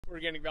We're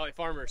Organic Valley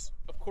Farmers.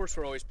 Of course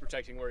we're always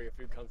protecting where your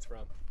food comes from.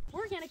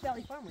 We're Organic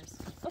Valley Farmers.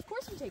 Of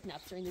course we take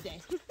naps during the day,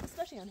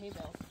 especially on hay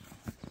bales.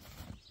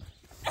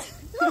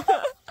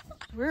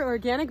 We're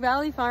Organic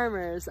Valley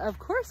Farmers. Of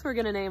course we're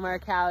gonna name our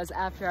cows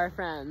after our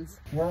friends.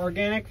 We're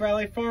Organic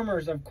Valley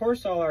Farmers. Of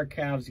course all our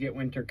calves get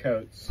winter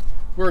coats.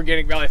 We're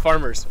Organic Valley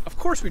Farmers. Of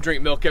course we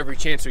drink milk every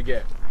chance we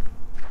get.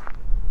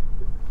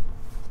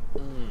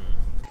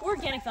 We're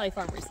Organic Valley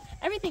Farmers.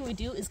 Everything we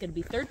do is going to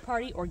be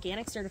third-party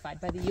organic certified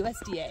by the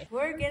USDA.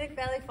 We're Organic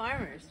Valley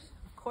Farmers.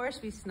 Of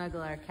course we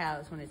snuggle our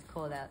cows when it's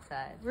cold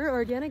outside. We're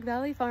Organic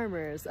Valley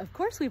Farmers. Of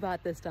course we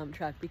bought this dump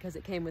truck because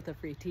it came with a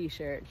free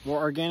t-shirt. We're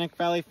Organic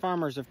Valley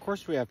Farmers. Of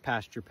course we have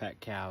pasture pet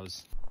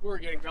cows. We're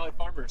Organic Valley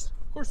Farmers.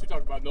 Of course we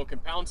talk about milk in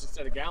pounds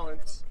instead of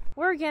gallons.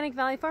 We're Organic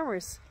Valley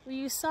Farmers. We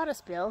use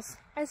sawdust bales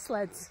as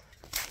sleds.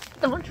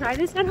 Don't try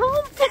this at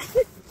home.